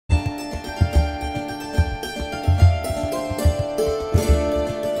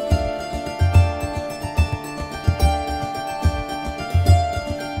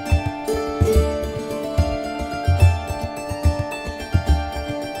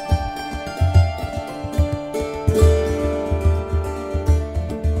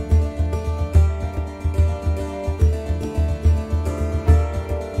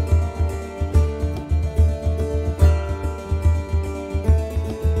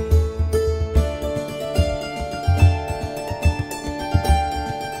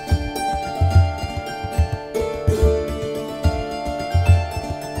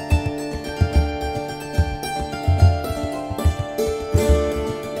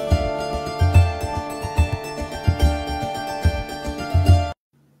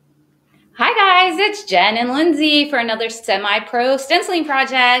it's Jen and Lindsay for another semi-pro stenciling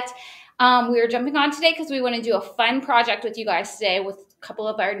project. We are jumping on today because we want to do a fun project with you guys today with a couple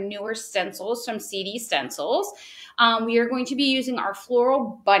of our newer stencils from CD Stencils. We are going to be using our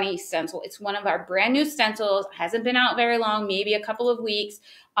Floral Bunny stencil. It's one of our brand new stencils. It hasn't been out very long, maybe a couple of weeks.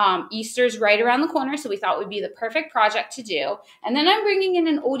 Easter's right around the corner, so we thought it would be the perfect project to do. And then I'm bringing in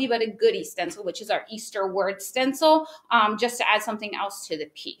an oldie but a goodie stencil, which is our Easter word stencil, just to add something else to the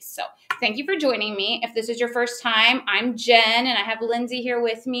piece. So thank you for joining me. If this is your first time, I'm Jen, and I have Lindsay here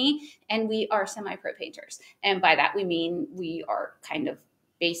with me, and we are semi-pro painters. And by that, we mean we are kind of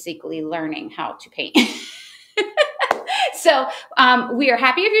basically learning how to paint. So we are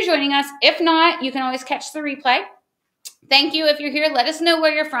happy if you're joining us. If not, you can always catch the replay. Thank you if you're here. Let us know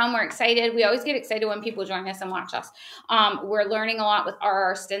where you're from. We're excited. We always get excited when people join us and watch us. We're learning a lot with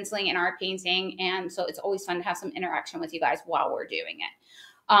our stenciling and our painting, and so it's always fun to have some interaction with you guys while we're doing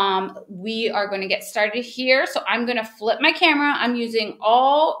it. We are going to get started here. So I'm going to flip my camera. I'm using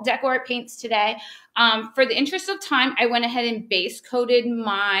all Deco Art paints today. For the interest of time, I went ahead and base coated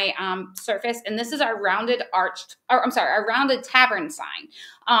my surface, and this is our rounded our rounded tavern sign.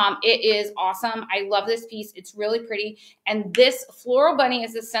 It is awesome. I love this piece. It's really pretty. And this Floral Bunny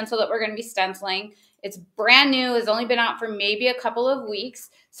is the stencil that we're going to be stenciling. It's brand new. It's only been out for maybe a couple of weeks.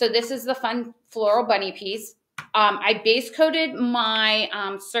 So this is the fun Floral Bunny piece. I base coated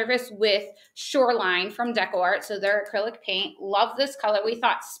my surface with Shoreline from Deco Art, so they're acrylic paint. Love this color. We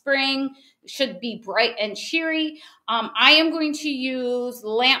thought spring should be bright and cheery. I am going to use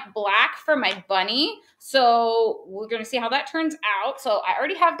Lamp Black for my bunny, so we're going to see how that turns out. So I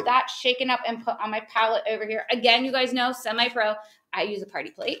already have that shaken up and put on my palette over here. Again, you guys know, semi-pro, I use a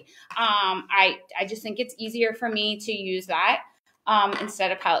party plate. I just think it's easier for me to use that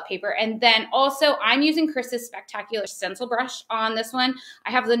instead of palette paper. And then also I'm using Chris's Spectacular stencil brush on this one.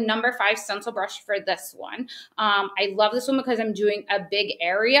 I have the number 5 stencil brush for this one. I love this one because I'm doing a big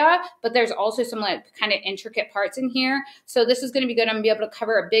area, but there's also some like kind of intricate parts in here. So this is going to be good. I'm going to be able to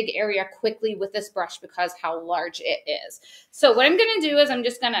cover a big area quickly with this brush because how large it is. So what I'm going to do is I'm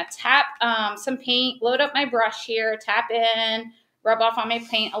just going to tap some paint, load up my brush here, tap in, rub off on my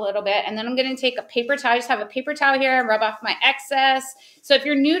paint a little bit, and then I'm going to take a paper towel. I just have a paper towel here and rub off my excess. So if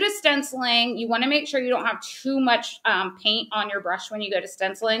you're new to stenciling, you want to make sure you don't have too much paint on your brush when you go to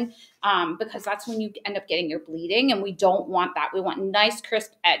stenciling, because that's when you end up getting your bleeding, and we don't want that. We want nice,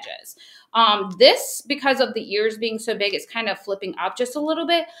 crisp edges. This, because of the ears being so big, is kind of flipping up just a little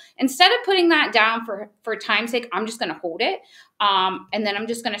bit. Instead of putting that down for time's sake, I'm just going to hold it. And then I'm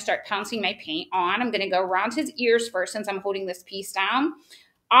just going to start pouncing my paint on. I'm going to go around his ears first since I'm holding this piece down.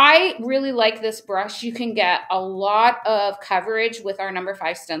 I really like this brush. You can get a lot of coverage with our number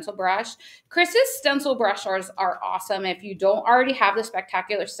 5 stencil brush. Chris's stencil brushes are awesome. If you don't already have the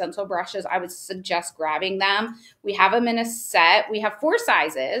Spectacular stencil brushes, I would suggest grabbing them. We have them in a set. We have 4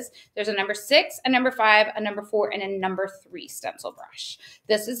 sizes. There's a number 6, a number 5, a number 4, and a number 3 stencil brush.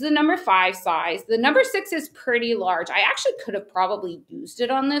 This is the number 5 size. The number 6 is pretty large. I actually could have probably used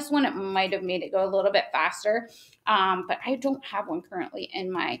it on this one. It might have made it go a little bit faster. But I don't have one currently in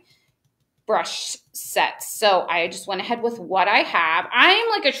my brush set. So I just went ahead with what I have. I'm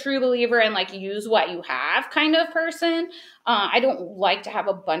like a true believer in like use what you have kind of person. I don't like to have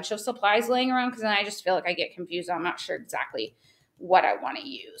a bunch of supplies laying around because then I just feel like I get confused. I'm not sure exactly what I want to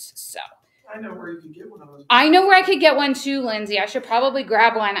use. So I know where you could get one of those. I know where I could get one too, Lindsay. I should probably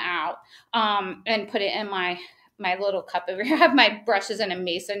grab one out and put it in my little cup over here. I have my brushes in a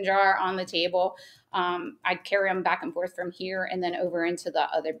mason jar on the table. I carry them back and forth from here and then over into the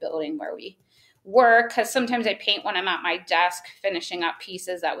other building where we work, because sometimes I paint when I'm at my desk finishing up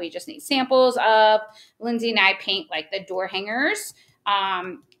pieces that we just need samples of. Lindsay and I paint like the door hangers.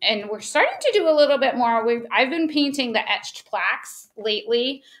 And we're starting to do a little bit more. I've been painting the etched plaques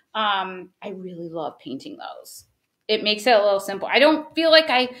lately. I really love painting those. It makes it a little simple. I don't feel like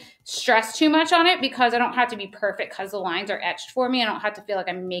I stress too much on it because I don't have to be perfect because the lines are etched for me. I don't have to feel like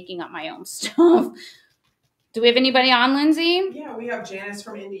I'm making up my own stuff. Do we have anybody on, Lindsay? Yeah, we have Janice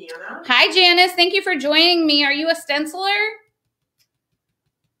from Indiana. Hi, Janice. Thank you for joining me. Are you a stenciler?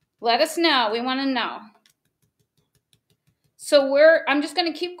 Let us know. We want to know. So I'm just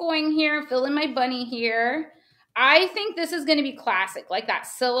going to keep going here, fill in my bunny here. I think this is going to be classic, like that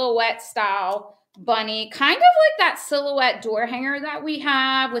silhouette style bunny, kind of like that silhouette door hanger that we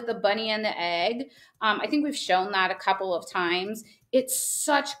have with the bunny and the egg. I think we've shown that a couple of times. It's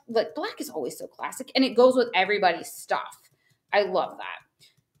such, like, black is always so classic, and it goes with everybody's stuff. I love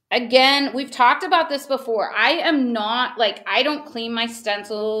that. Again, we've talked about this before. I am not like, I don't clean my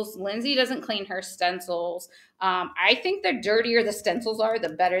stencils. Lindsay doesn't clean her stencils. I think the dirtier the stencils are, the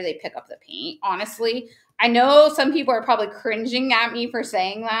better they pick up the paint, honestly. I know some people are probably cringing at me for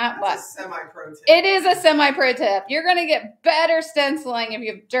saying that, but That's a semi-pro tip. it is a semi-pro tip. You're going to get better stenciling if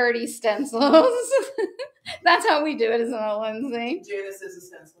you have dirty stencils. That's how we do it, isn't it, Lindsay? Janice is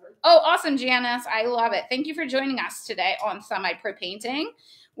a stenciler. Oh, awesome, Janice. I love it. Thank you for joining us today on Semi-Pro Painting.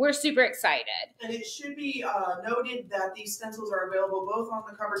 We're super excited. And it should be noted that these stencils are available both on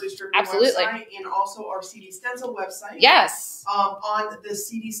the Cover Distributing Absolutely. website and also our CD Stencil website. Yes. On the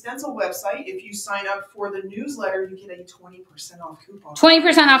CD Stencil website, if you sign up for the newsletter, you get a 20% off coupon.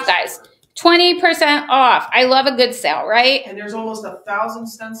 20% off, guys. 20% off. I love a good sale, right? And there's almost 1,000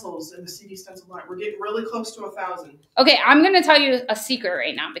 stencils in the CD Stencil line. We're getting really close to 1,000. Okay, I'm going to tell you a secret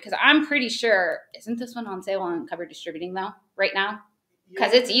right now because I'm pretty sure, isn't this one on sale on Cover Distributing though, right now?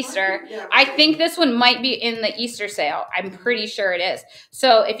 Because it's Easter. Yeah, I think this one might be in the Easter sale. I'm pretty sure it is.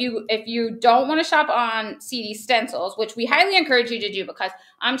 So if you don't want to shop on CD Stencils, which we highly encourage you to do because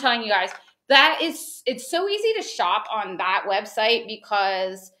I'm telling you guys, it's so easy to shop on that website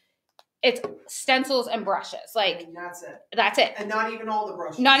because it's stencils and brushes. Like, and that's it. That's it. And not even all the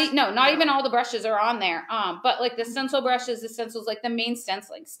brushes. Not even all the brushes are on there. But like the stencil brushes, the stencils, like the main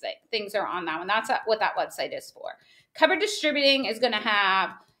stenciling things are on that one. That's what that website is for. Cover Distributing is going to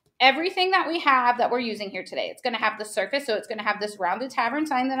have everything that we have that we're using here today. It's going to have the surface, so it's going to have this rounded tavern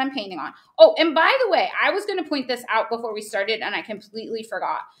sign that I'm painting on. Oh, and by the way, I was going to point this out before we started, and I completely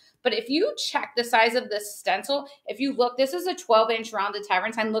forgot. But if you check the size of this stencil, if you look, this is a 12-inch rounded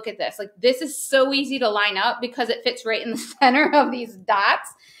tavern sign. Look at this. Like, this is so easy to line up because it fits right in the center of these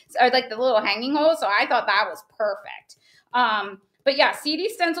dots, or like the little hanging holes. So I thought that was perfect. But yeah, CD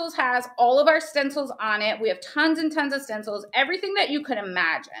Stencils has all of our stencils on it. We have tons and tons of stencils, everything that you could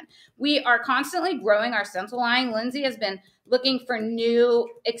imagine. We are constantly growing our stencil line. Lindsay has been looking for new,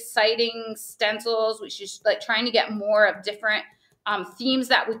 exciting stencils. She's like trying to get more of different themes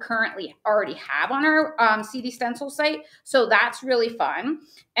that we currently already have on our CD Stencil site. So that's really fun.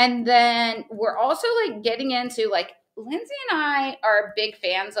 And then we're also like getting into like, Lindsay and I are big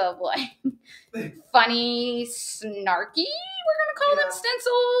fans of like funny, snarky, we're going to call them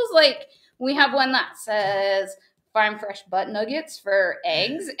stencils. Like we have one that says farm fresh butt nuggets for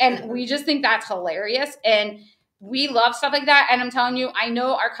eggs. And we just think that's hilarious. And we love stuff like that. And I'm telling you, I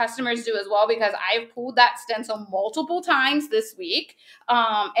know our customers do as well because I've pulled that stencil multiple times this week.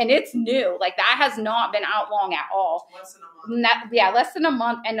 And it's new. Like that has not been out long at all. Less than a month. Yeah, less than a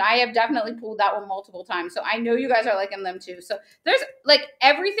month. And I have definitely pulled that one multiple times. So I know you guys are liking them too. So there's like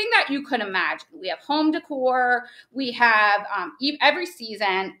everything that you could imagine. We have home decor. We have every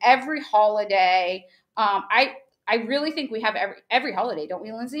season, every holiday. I really think we have every holiday, don't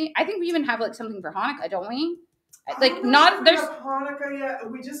we, Lindsay? I think we even have like something for Hanukkah, don't we? Like not there's Hanukkah yet.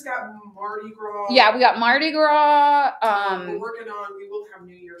 We just got Mardi Gras. Yeah, we got Mardi Gras. We're working on. We will have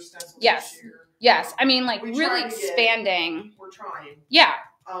New Year's stencils this year. Yes. I mean, like really expanding. We're trying. Yeah,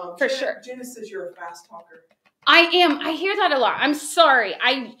 for sure. Jenna says you're a fast talker. I am. I hear that a lot. I'm sorry.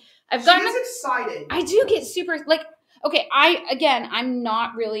 I've gotten excited. I do get super like okay. I'm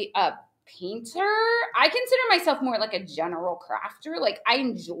not really a painter. I consider myself more like a general crafter. Like I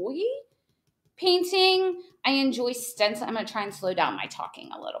enjoy painting. I enjoy stencil. I'm going to try and slow down my talking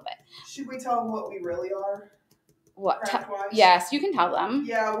a little bit. Should we tell them what we really are? What? Yes, you can tell them.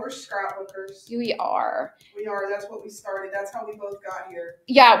 Yeah, we're scrapbookers. We are. We are. That's what we started. That's how we both got here.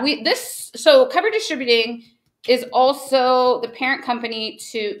 Yeah, so Cover Distributing is also the parent company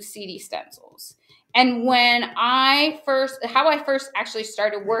to CD Stencils. And how I first actually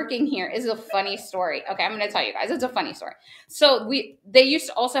started working here is a funny story. Okay, I'm going to tell you guys. It's a funny story. So they used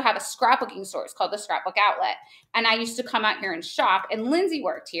to also have a scrapbooking store. It's called the Scrapbook Outlet. And I used to come out here and shop. And Lindsay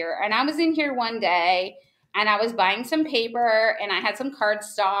worked here. And I was in here one day and I was buying some paper and I had some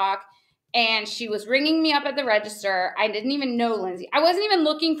cardstock. And she was ringing me up at the register. I didn't even know Lindsay. I wasn't even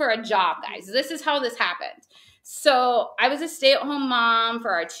looking for a job, guys. This is how this happened. So I was a stay-at-home mom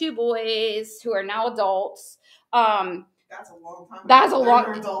for our two boys who are now adults. That's a long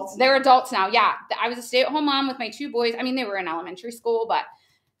time. They're adults now. Yeah. I was a stay-at-home mom with my two boys. I mean, they were in elementary school, but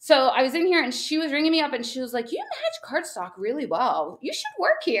so I was in here and she was ringing me up and she was like, you match cardstock really well. You should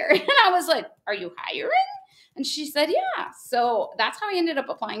work here. And I was like, are you hiring? And she said, yeah. So that's how I ended up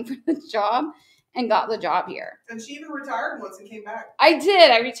applying for the job and got the job here. And she even retired once and came back. I did.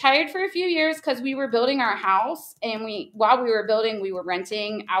 I retired for a few years because we were building our house. And while we were building, we were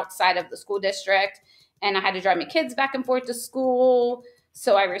renting outside of the school district. And I had to drive my kids back and forth to school.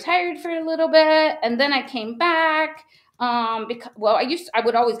 So I retired for a little bit. And then I came back. Because I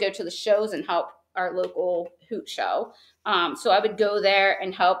would always go to the shows and help our local hoot show. So I would go there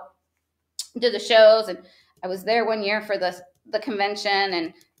and help do the shows, and I was there one year for the convention,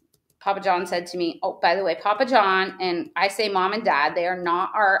 and Papa John said to me, oh, by the way, Papa John, and I say mom and dad, they are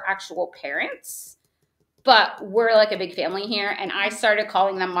not our actual parents, but we're like a big family here. And I started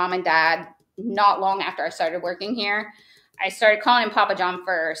calling them mom and dad not long after I started working here. I started calling him Papa John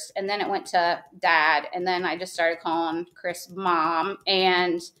first, and then it went to dad, and then I just started calling Chris mom,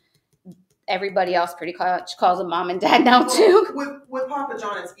 and everybody else pretty much calls him mom and dad now too. With Papa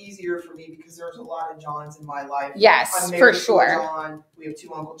John, it's easier for me because there's a lot of Johns in my life. Yes, I'm for married sure. to a John. We have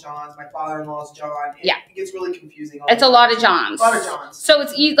 2 Uncle Johns. My father-in-law's John. Yeah. It gets really confusing. It's a lot of Johns. A lot of Johns. So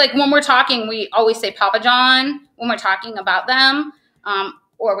it's easy. Like when we're talking, we always say Papa John when we're talking about them.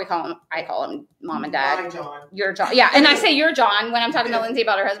 Or I call him mom and dad. My John. Your John. Yeah. And I say your John when I'm talking to Lindsay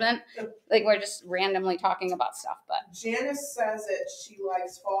about her husband. Like we're just randomly talking about stuff. But Janice says that she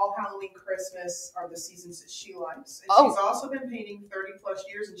likes fall, Halloween, Christmas are the seasons that she likes. And she's also been painting 30 plus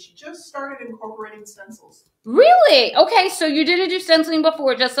years, and she just started incorporating stencils. Really? Okay. So you didn't do stenciling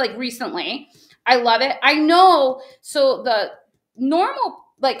before, just like recently. I love it. I know. So the normal,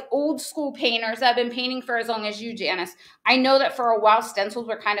 like old school painters that have been painting for as long as you, Janice, I know that for a while stencils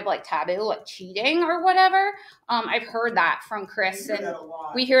were kind of like taboo, like cheating or whatever. I've heard that from Chris, and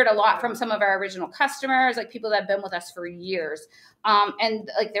we hear it a lot from some of our original customers, like people that have been with us for years. And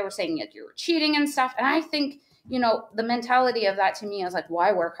like they were saying that you were cheating and stuff. And I think, you know, the mentality of that to me is like,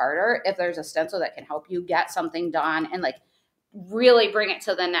 why work harder if there's a stencil that can help you get something done and like really bring it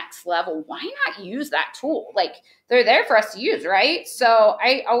to the next level? Why not use that tool? Like they're there for us to use, right? So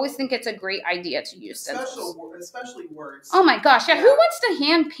I always think it's a great idea to use stencils. Especially words. Oh my gosh. Yeah. Who wants to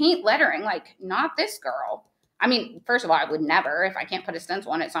hand paint lettering? Like not this girl. I mean, first of all, I would never. If I can't put a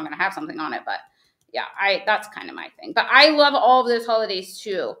stencil on it, so I'm going to have something on it. But yeah, that's kind of my thing. But I love all of those holidays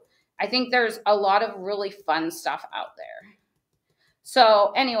too. I think there's a lot of really fun stuff out there.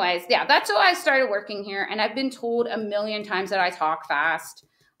 So anyways, yeah, that's why I started working here. And I've been told a million times that I talk fast.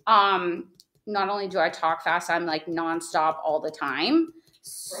 Not only do I talk fast, I'm like nonstop all the time.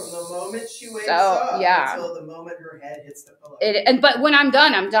 From the moment she wakes up until the moment her head hits the pillow. But when I'm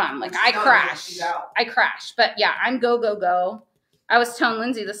done, I'm done. Like I crash. I crash. But yeah, I'm go. I was telling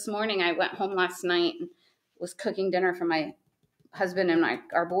Lindsay this morning, I went home last night and was cooking dinner for my husband and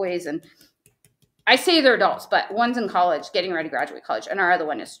our boys, and I say they're adults, but one's in college, getting ready to graduate college, and our other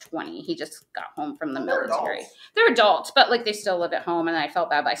one is 20. He just got home from the military. They're adults, but like they still live at home, and I felt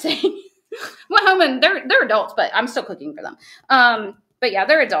bad by saying went home and they're adults, but I'm still cooking for them. But yeah,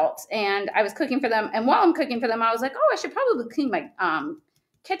 they're adults, and I was cooking for them, and while I'm cooking for them, I was like, oh, I should probably clean my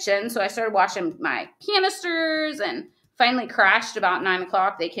kitchen. So I started washing my canisters, and finally crashed about 9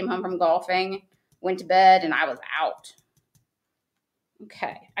 o'clock. They came home from golfing, went to bed, and I was out.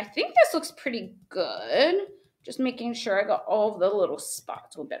 Okay, I think this looks pretty good. Just making sure I got all of the little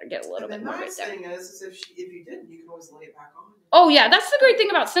spots. We'll better get a little bit more right there. The nice thing is if you didn't, you can always lay it back on. Oh yeah, that's the great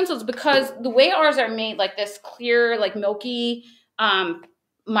thing about stencils, because the way ours are made, like this clear, like milky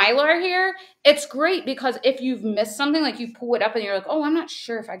mylar here, it's great because if you've missed something, like you pull it up and you're like, oh, I'm not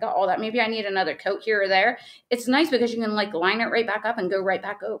sure if I got all that. Maybe I need another coat here or there. It's nice because you can like line it right back up and go right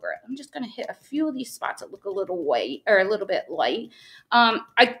back over it. I'm just going to hit a few of these spots that look a little white or a little bit light.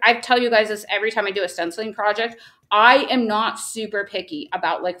 I tell you guys this every time I do a stenciling project. I am not super picky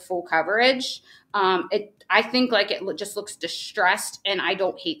about like full coverage. I think like it just looks distressed, and I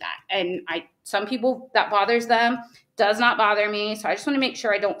don't hate that. And some people that bothers them. Does not bother me. So I just want to make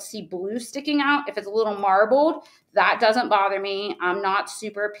sure I don't see blue sticking out. If it's a little marbled, that doesn't bother me. I'm not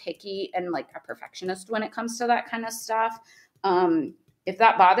super picky and like a perfectionist when it comes to that kind of stuff. If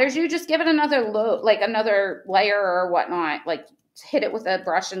that bothers you, just give it another another layer or whatnot. Like hit it with a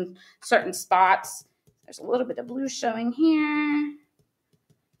brush in certain spots. There's a little bit of blue showing here.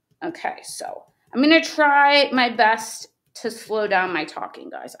 Okay, so I'm going to try my best to slow down my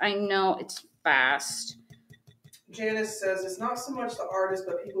talking, guys. I know it's fast. Janice says it's not so much the artist,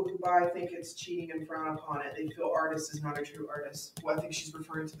 but people who buy think it's cheating and frown upon it. They feel artist is not a true artist. Well, I think she's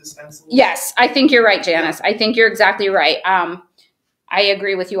referring to the stencils. Yes, I think you're right, Janice. I think you're exactly right. I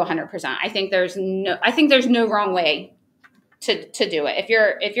agree with you 100%. I think there's no wrong way to do it.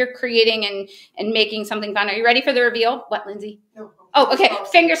 If you're creating and making something fun. Are you ready for the reveal? What, Lindsay? No. Oh, okay.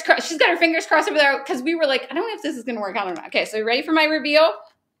 Fingers crossed. She's got her fingers crossed over there because we were like, I don't know if this is going to work out or not. Okay, so you ready for my reveal?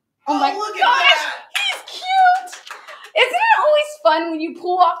 Oh my look gosh, at that. He's cute. Isn't it always fun when you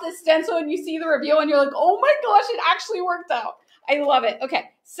pull off the stencil and you see the reveal and you're like, oh my gosh, it actually worked out. I love it. Okay,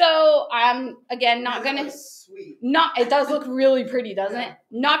 so I'm again not gonna. Sweet. It does look really pretty, doesn't it?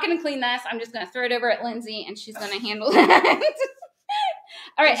 Not gonna clean this. I'm just gonna throw it over at Lindsay, and she's gonna handle that.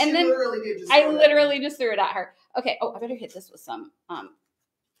 All right, and then I literally just threw it at her. Okay. Oh, I better hit this with some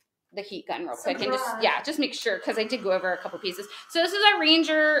the heat gun real quick and just make sure, because I did go over a couple pieces. So this is our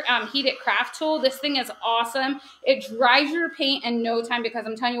Ranger heated craft tool. This thing is awesome. It dries your paint in no time, because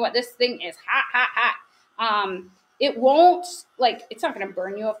I'm telling you what, this thing is hot. It won't, like, it's not going to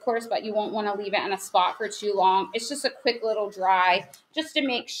burn you, of course, but you won't want to leave it in a spot for too long. It's just a quick little dry just to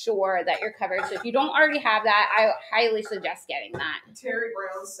make sure that you're covered. So if you don't already have that, I highly suggest getting that. Terry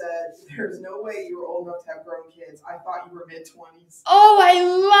Brown said, there's no way you were old enough to have grown kids. I thought you were mid-20s. Oh, I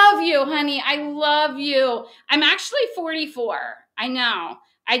love you, honey. I love you. I'm actually 44. I know.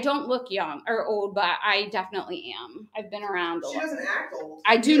 I don't look young or old, but I definitely am. I've been around a lot. She doesn't act old.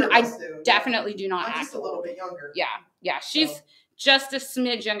 I definitely do not act just a little bit younger. Yeah. She's just a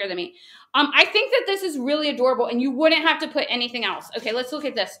smidge younger than me. I think that this is really adorable, and you wouldn't have to put anything else. Okay, let's look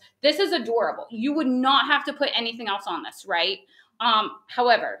at this. This is adorable. You would not have to put anything else on this, right?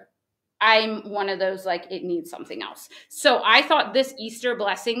 However, I'm one of those, like, it needs something else. So I thought this Easter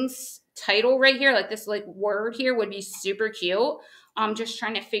Blessings title right here, like this like word here, would be super cute. I'm just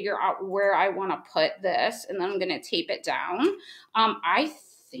trying to figure out where I want to put this, and then I'm going to tape it down. I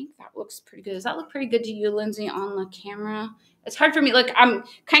think that looks pretty good. Does that look pretty good to you, Lindsay, on the camera? It's hard for me. Like, I'm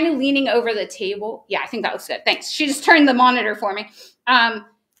kind of leaning over the table. Yeah, I think that looks good. Thanks. She just turned the monitor for me.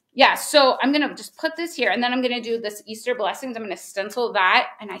 Yeah, so I'm going to just put this here, and then I'm going to do this Easter Blessings. I'm going to stencil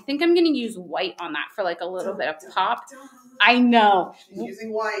that, and I think I'm going to use white on that for like a little bit of pop. I know. She's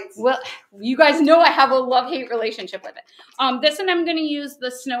using white. Well, you guys know I have a love-hate relationship with it. This one I'm going to use the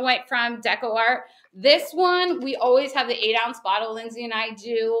Snow White from Deco Art. This one, we always have the 8-ounce bottle, Lindsay and I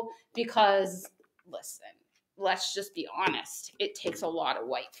do, because, listen, let's just be honest. It takes a lot of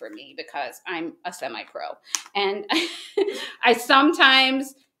white for me because I'm a semi-pro. And I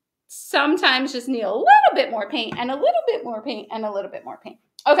sometimes just need a little bit more paint and a little bit more paint and a little bit more paint.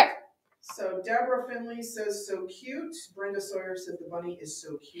 Okay. So Deborah Finley says, so cute. Brenda Sawyer said the bunny is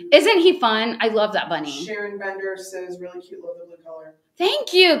so cute. Isn't he fun? I love that bunny. Sharon Bender says, really cute, love the blue color.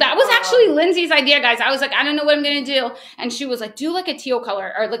 Thank you. That was actually Lindsay's idea, guys. I was like, I don't know what I'm going to do. And she was like, do like a teal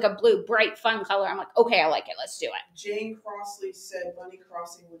color or like a blue, bright, fun color. I'm like, okay, I like it. Let's do it. Jane Crossley said, bunny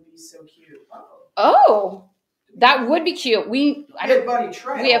crossing would be so cute. Oh. That would be cute. We have Bunny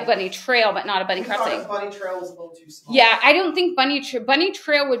Trail. We have Bunny Trail, but not a Bunny Crossing. Bunny Trail was a little too small. Yeah, I don't think Bunny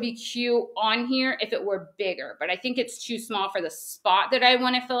Trail would be cute on here if it were bigger, but I think it's too small for the spot that I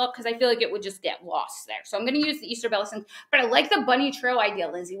want to fill up because I feel like it would just get lost there. So I'm going to use the Easter Blessings, but I like the Bunny Trail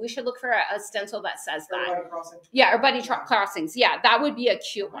idea, Lindsay. We should look for a stencil that says that. Bunny Crossing. Yeah, or Bunny Crossings. Yeah, that would be a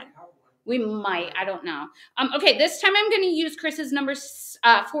cute one. We might. I don't know. Okay, this time I'm going to use Chris's number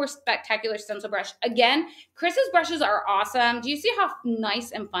 4 Spectacular Stencil Brush. Again, Chris's brushes are awesome. Do you see how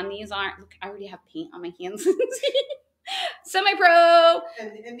nice and fun these are? Look, I already have paint on my hands. Semi-pro.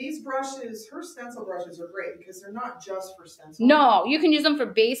 And these brushes, her stencil brushes are great because they're not just for stencil. No, you can use them for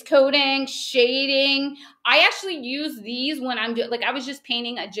base coating, shading. I actually use these when I'm doing, like I was just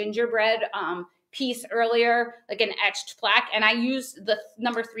painting a gingerbread piece earlier, like an etched plaque, and I used the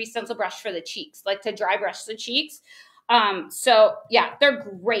number 3 stencil brush for the cheeks, like to dry brush the cheeks. So yeah, they're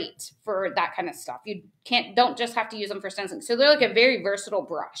great for that kind of stuff. You don't just have to use them for stenciling. So they're like a very versatile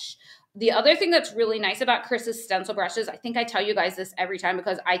brush. The other thing that's really nice about Chris's stencil brushes, I think I tell you guys this every time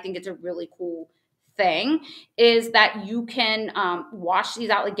because I think it's a really cool thing, is that you can wash these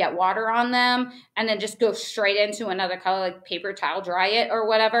out, like get water on them and then just go straight into another color, like paper towel dry it or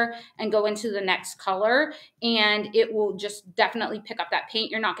whatever, and go into the next color, and it will just definitely pick up that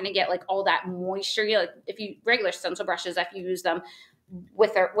paint. You're not going to get like all that moisture. Like if you regular stencil brushes, if you use them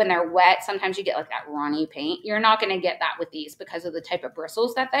when they're wet, sometimes you get like that runny paint. You're not going to get that with these because of the type of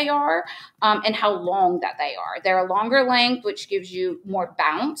bristles that they are and how long that they are. They're a longer length, which gives you more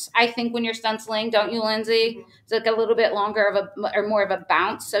bounce, I think, when you're stenciling, don't you, Lindsay? Mm-hmm. It's like a little bit longer or more of a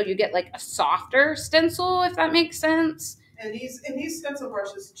bounce, so you get like a softer stencil, if that makes sense. And these stencil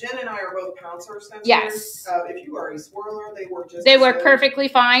brushes, Jen and I are both pouncer stencilers. Yes. If you are a swirler, they work just. They work perfectly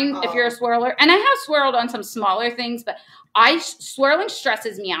fine if you're a swirler. And I have swirled on some smaller things, but swirling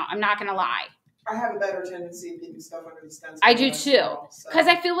stresses me out. I'm not gonna lie. I have a better tendency of getting stuff under the stencil. I do too, because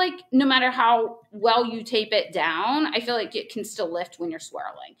I feel like no matter how well you tape it down, I feel like it can still lift when you're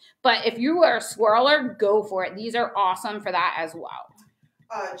swirling. But if you are a swirler, go for it. These are awesome for that as well.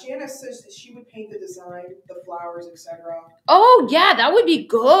 Janice says that she would paint the design, the flowers, etc. Oh, yeah, that would be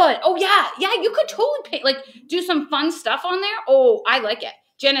good. Oh, yeah. Yeah, you could totally paint, like, do some fun stuff on there. Oh, I like it.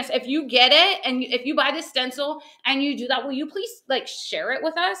 Janice, if you get it and if you buy this stencil and you do that, will you please like share it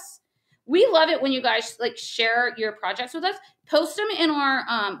with us? We love it when you guys like share your projects with us. Post them in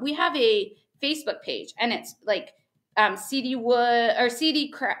our, we have a Facebook page and it's like CD wood or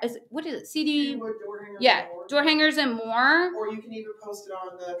CD what is it? CD wood door hangers. Yeah, door hangers and more. Or you can even post it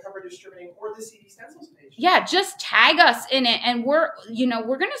on the Cover Distributing or the CD Stencils page. Yeah, just tag us in it, and we're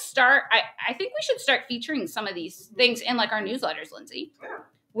gonna start. I think we should start featuring some of these things in like our newsletters, Lindsay. Yeah.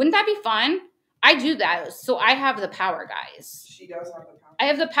 Wouldn't that be fun? I do that, so I have the power, guys. She does have the power. I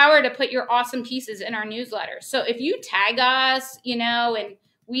have the power to put your awesome pieces in our newsletter. So if you tag us, and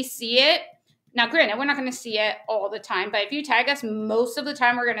we see it. Now, granted, we're not going to see it all the time, but if you tag us, most of the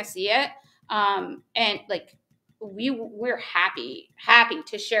time we're going to see it. And like we're happy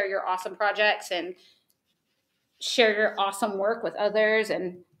to share your awesome projects and share your awesome work with others.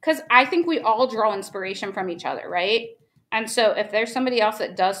 And because I think we all draw inspiration from each other, right? And so if there's somebody else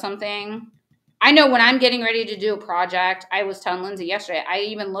that does something, I know when I'm getting ready to do a project, I was telling Lindsay yesterday, I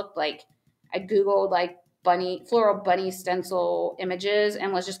even looked like I Googled like floral bunny stencil images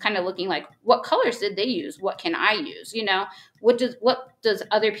and was just kind of looking like, what colors did they use? What can I use? What does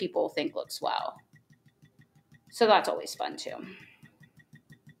other people think looks well? So that's always fun too.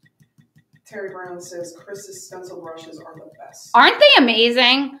 Terry Brown says Chris's stencil brushes are the best. Aren't they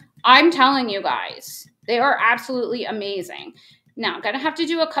amazing? I'm telling you guys, they are absolutely amazing. Now, I'm going to have to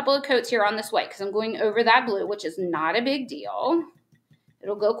do a couple of coats here on this white because I'm going over that blue, which is not a big deal.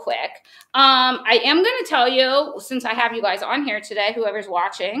 It'll go quick. I am going to tell you, since I have you guys on here today, whoever's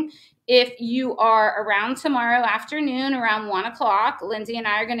watching, if you are around tomorrow afternoon around 1 o'clock, Lindsay and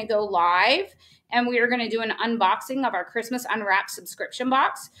I are going to go live, and we are going to do an unboxing of our Christmas Unwrapped subscription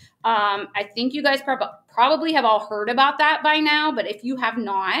box. I think you guys probably have all heard about that by now, but if you have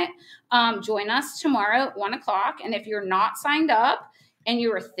not, join us tomorrow at 1 o'clock. And if you're not signed up and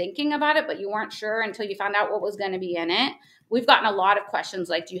you were thinking about it, but you weren't sure until you found out what was going to be in it, we've gotten a lot of questions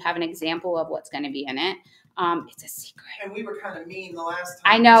like, do you have an example of what's going to be in it? It's a secret. And we were kind of mean the last time.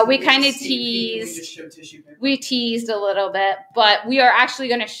 I know, we kind of teased. We just showed tissue paper. We teased a little bit, but we are actually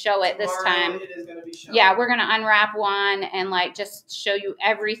going to show it this time. It is going to be shown. Yeah, we're going to unwrap one and like just show you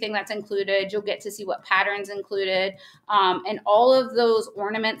everything that's included. You'll get to see what patterns included. And all of those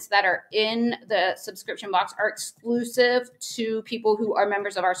ornaments that are in the subscription box are exclusive to people who are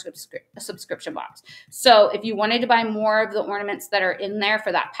members of our subscription box. So if you wanted to buy more of the ornaments that are in there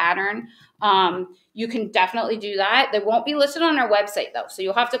for that pattern, you can definitely do that. They won't be listed on our website though. So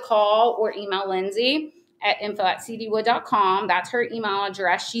you'll have to call or email Lindsay at info@cdwood.com. That's her email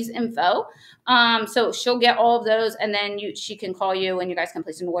address. She's info. So she'll get all of those, and then she can call you and you guys can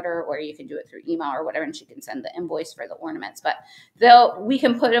place an order, or you can do it through email or whatever, and she can send the invoice for the ornaments. But we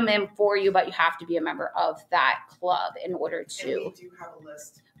can put them in for you, but you have to be a member of that club in order to. And we do have a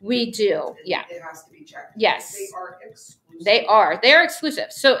list. We do, yeah. It has to be checked. Yes. They are exclusive. They are. They're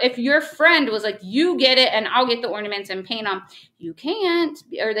exclusive. So if your friend was like, you get it and I'll get the ornaments and paint them, you can't,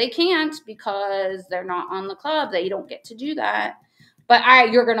 or they can't because they're not on the club. They don't get to do that.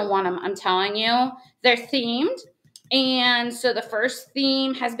 But you're going to want them. I'm telling you. They're themed. And so the first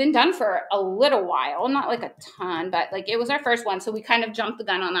theme has been done for a little while, not like a ton, but like it was our first one. So we kind of jumped the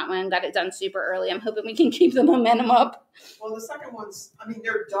gun on that one and got it done super early. I'm hoping we can keep the momentum up. Well, the second one's,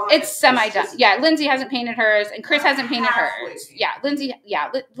 they're done. It's semi-done. Yeah, Lindsay hasn't painted hers and Chris hasn't painted hers. Yeah, Lindsay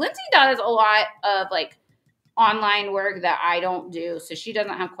does a lot of like online work that I don't do. So she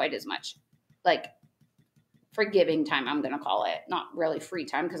doesn't have quite as much like forgiving time, I'm going to call it. Not really free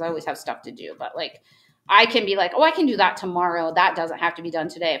time because I always have stuff to do, but like I can be like, oh, I can do that tomorrow. That doesn't have to be done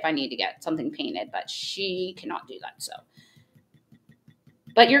today if I need to get something painted, but she cannot do that. So,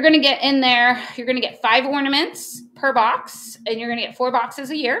 but you're going to get in there, you're going to get 5 ornaments per box, and you're going to get 4 boxes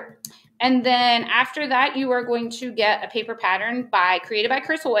a year. And then after that, you are going to get a paper pattern created by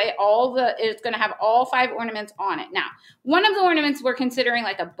Chris Hoy. It's going to have all 5 ornaments on it. Now, one of the ornaments we're considering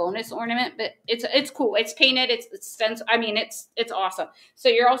like a bonus ornament, but it's cool. It's painted. It's stencil. It's awesome. So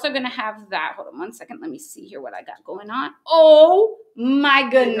you're also going to have that. Hold on one second. Let me see here what I got going on. Oh my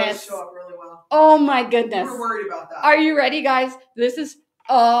goodness! It does show up really well. Oh my goodness! We're worried about that. Are you ready, guys? This is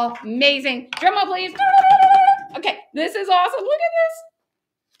amazing. Drum roll, please. Okay, this is awesome. Look at this.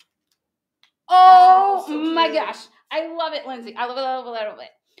 Oh my gosh. I love it, Lindsay. I love it.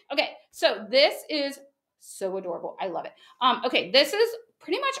 Okay, so this is so adorable. I love it. Okay, this is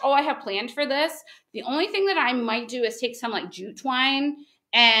pretty much all I have planned for this. The only thing that I might do is take some like jute twine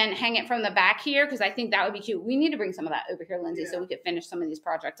and hang it from the back here because I think that would be cute. We need to bring some of that over here, Lindsay, so we could finish some of these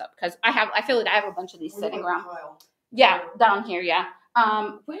projects up because I feel like I have a bunch of these sitting around. Yeah, down here, yeah.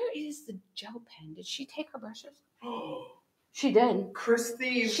 Where is the gel pen? Did she take her brushes? She did. Chris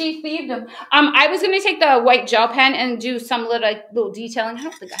thieved. She thieved them. I was going to take the white gel pen and do some little detailing. I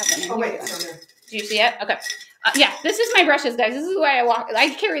don't think I have one in here. Oh, wait, it's on there. Do you see it? Okay. Yeah, this is my brushes, guys. This is the way I walk.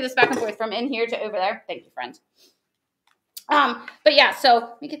 I carry this back and forth from in here to over there. Thank you, friends. But yeah, so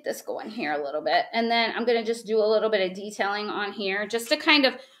let me get this going here a little bit. And then I'm going to just do a little bit of detailing on here just to kind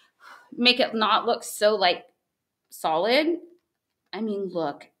of make it not look so like solid. I mean,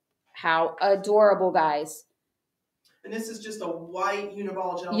 look how adorable, guys. And this is just a white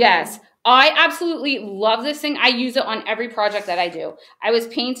Uniball gel. Yes. I absolutely love this thing. I use it on every project that I do. I was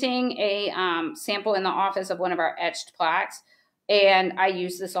painting a sample in the office of one of our etched plaques, and I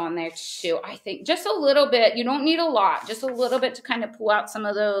use this on there too. I think just a little bit. You don't need a lot. Just a little bit to kind of pull out some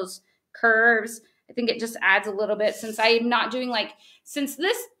of those curves. I think it just adds a little bit, since I'm not doing like, since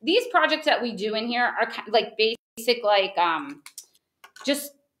these projects that we do in here are kind of like basic, like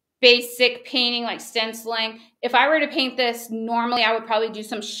just basic painting, like stenciling. If I were to paint this normally, I would probably do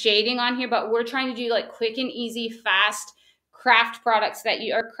some shading on here, but we're trying to do like quick and easy, fast craft projects that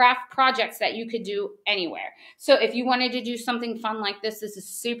you could do anywhere. So if you wanted to do something fun like this is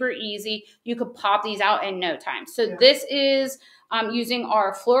super easy. You could pop these out in no time. So yeah. This is using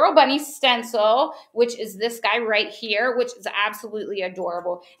our Floral Bunny stencil, which is this guy right here, which is absolutely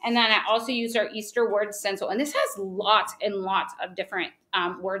adorable. And then I also used our Easter word stencil. And this has lots and lots of different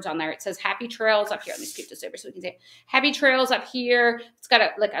words on there. It says happy trails up here. Let me scoop this over so we can see it. Happy trails up here. It's got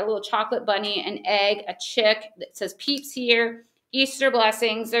a little chocolate bunny, an egg, a chick. It says peeps here. Easter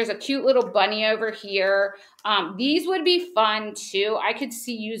blessings. There's a cute little bunny over here. These would be fun too. I could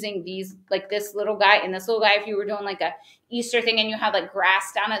see using these, like this little guy and this little guy, if you were doing like a Easter thing and you had like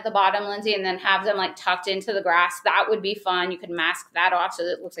grass down at the bottom, Lindsay, and then have them like tucked into the grass. That would be fun. You could mask that off so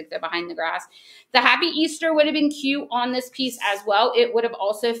that it looks like they're behind the grass. The Happy Easter would have been cute on this piece as well. It would have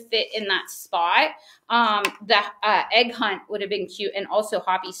also fit in that spot. The egg hunt would have been cute, and also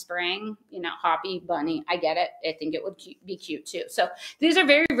Hoppy Spring, Hoppy Bunny. I get it. I think it would be cute too. So these are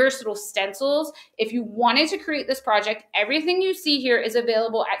very versatile stencils. If you wanted to create this project, everything you see here is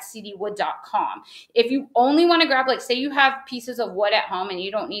available at cdwood.com. If you only want to grab, like say you have pieces of wood at home and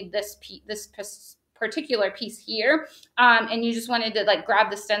you don't need this particular piece here, and you just wanted to like grab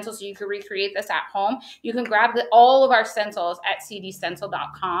the stencil so you could recreate this at home, you can grab all of our stencils at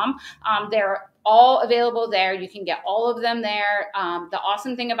cdstencil.com. They're all available there. You can get all of them there. The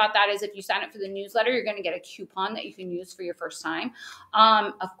awesome thing about that is if you sign up for the newsletter, you're going to get a coupon that you can use for your first time.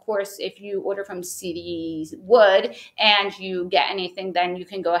 Of course, if you order from CD Wood and you get anything, then you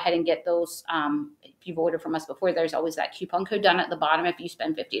can go ahead and get those. If you've ordered from us before, there's always that coupon code down at the bottom if you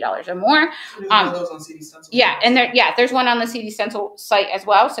spend $50 or more. There's one of those on CD Stencil. Yeah, and there's one on the CD Stencil site as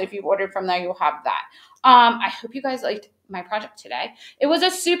well. So if you've ordered from there, you'll have that. I hope you guys liked my project today. It was a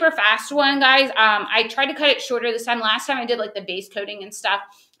super fast one, guys. I tried to cut it shorter this time. Last time I did like the base coating and stuff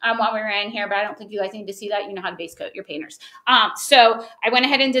while we were in here, but I don't think you guys need to see that. You know how to base coat your painters. So I went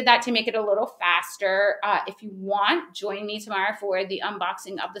ahead and did that to make it a little faster. If you want, join me tomorrow for the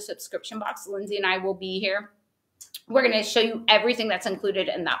unboxing of the subscription box. Lindsay and I will be here. We're going to show you everything that's included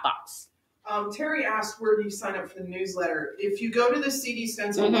in that box. Terry asked, where do you sign up for the newsletter? If you go to the CD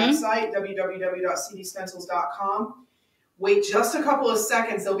Stencil website, www.cdstencils.com, wait just a couple of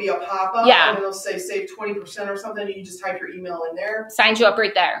seconds. There'll be a pop-up, and it'll say save 20% or something, and you just type your email in there. Signs you up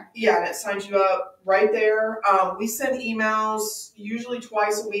right there. Yeah, and it signs you up right there. We send emails usually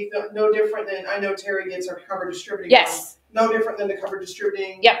twice a week. No different than, I know Terry gets our cover distributing. Yes. No different than the cover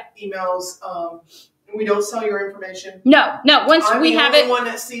distributing emails. We don't sell your information. No. Once we have it, I'm the one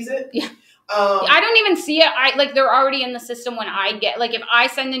that sees it. Yeah. I don't even see it. They're already in the system when I get, like, if I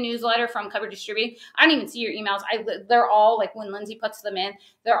send the newsletter from Cover Distributing, I don't even see your emails. They're all, like, when Lindsay puts them in,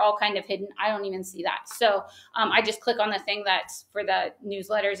 they're all kind of hidden. I don't even see that. So I just click on the thing that's for the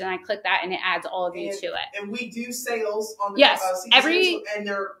newsletters, and I click that, and it adds all of you to it. And we do sales on the CD and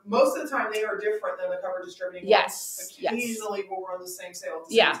they're, most of the time, they are different than the Cover Distributing ones. Occasionally we'll run the same sale at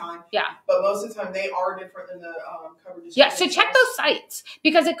the same time. Yeah. But most of the time, they are different than the Cover Distributing. Yeah, so check those sites,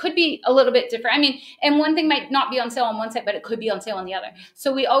 because it could be a little bit different. I mean, and one thing might not be on sale on one site, but it could be on sale on the other.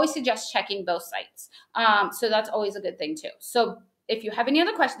 So we always suggest checking both sites. So that's always a good thing too. So if you have any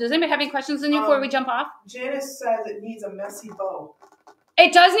other questions, does anybody have any questions before we jump off? Janice says it needs a messy bow.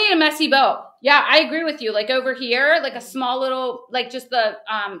 It does need a messy bow. Yeah, I agree with you. Like over here, like a small little, like just the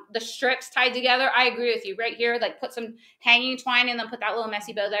strips tied together. I agree with you. Right here, like put some hanging twine and then put that little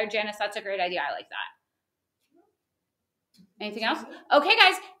messy bow there. Janice, that's a great idea. I like that. Anything else? Okay,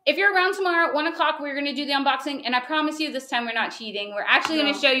 guys, if you're around tomorrow at 1 o'clock, we're going to do the unboxing. And I promise you this time we're not cheating. We're actually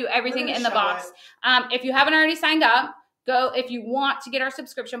going to show you everything in the box. If you haven't already signed up, go. If you want to get our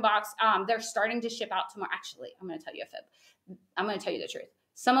subscription box, they're starting to ship out tomorrow. Actually, I'm going to tell you a fib. I'm going to tell you the truth.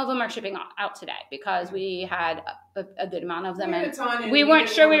 Some of them are shipping out today because we had a good amount of them, and we weren't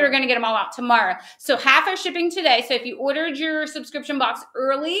sure we were going to get them all out tomorrow. So half are shipping today. So if you ordered your subscription box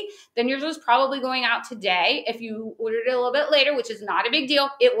early, then yours is probably going out today. If you ordered it a little bit later, which is not a big deal,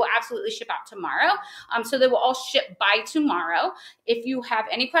 it will absolutely ship out tomorrow. So they will all ship by tomorrow. If you have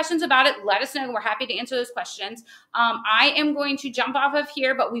any questions about it, let us know. We're happy to answer those questions. I am going to jump off of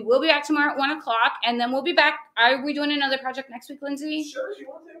here, but we will be back tomorrow at 1 o'clock, and then we'll be back. Are we doing another project next week, Lindsay? Sure, if you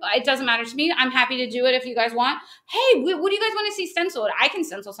want to. It doesn't matter to me. I'm happy to do it if you guys want. Hey, what do you guys want to see stenciled? I can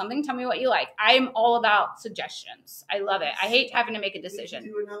stencil something. Tell me what you like. I am all about suggestions. I love it. I hate having to make a decision. We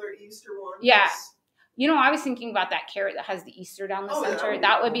can do another Easter one. Yeah. You know, I was thinking about that carrot that has the Easter down the center.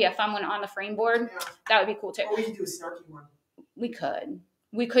 That would be a fun one on the frame board. Yeah. That would be cool too. Or we could do a snarky one. We could.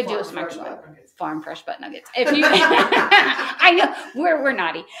 We could do a snarky one. Farm fresh butt nuggets. If you, I know we're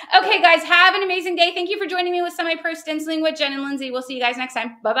naughty. Okay, guys, have an amazing day. Thank you for joining me with Semi Pro Stenciling with Jen and Lindsay. We'll see you guys next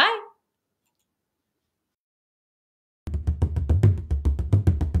time. Bye bye.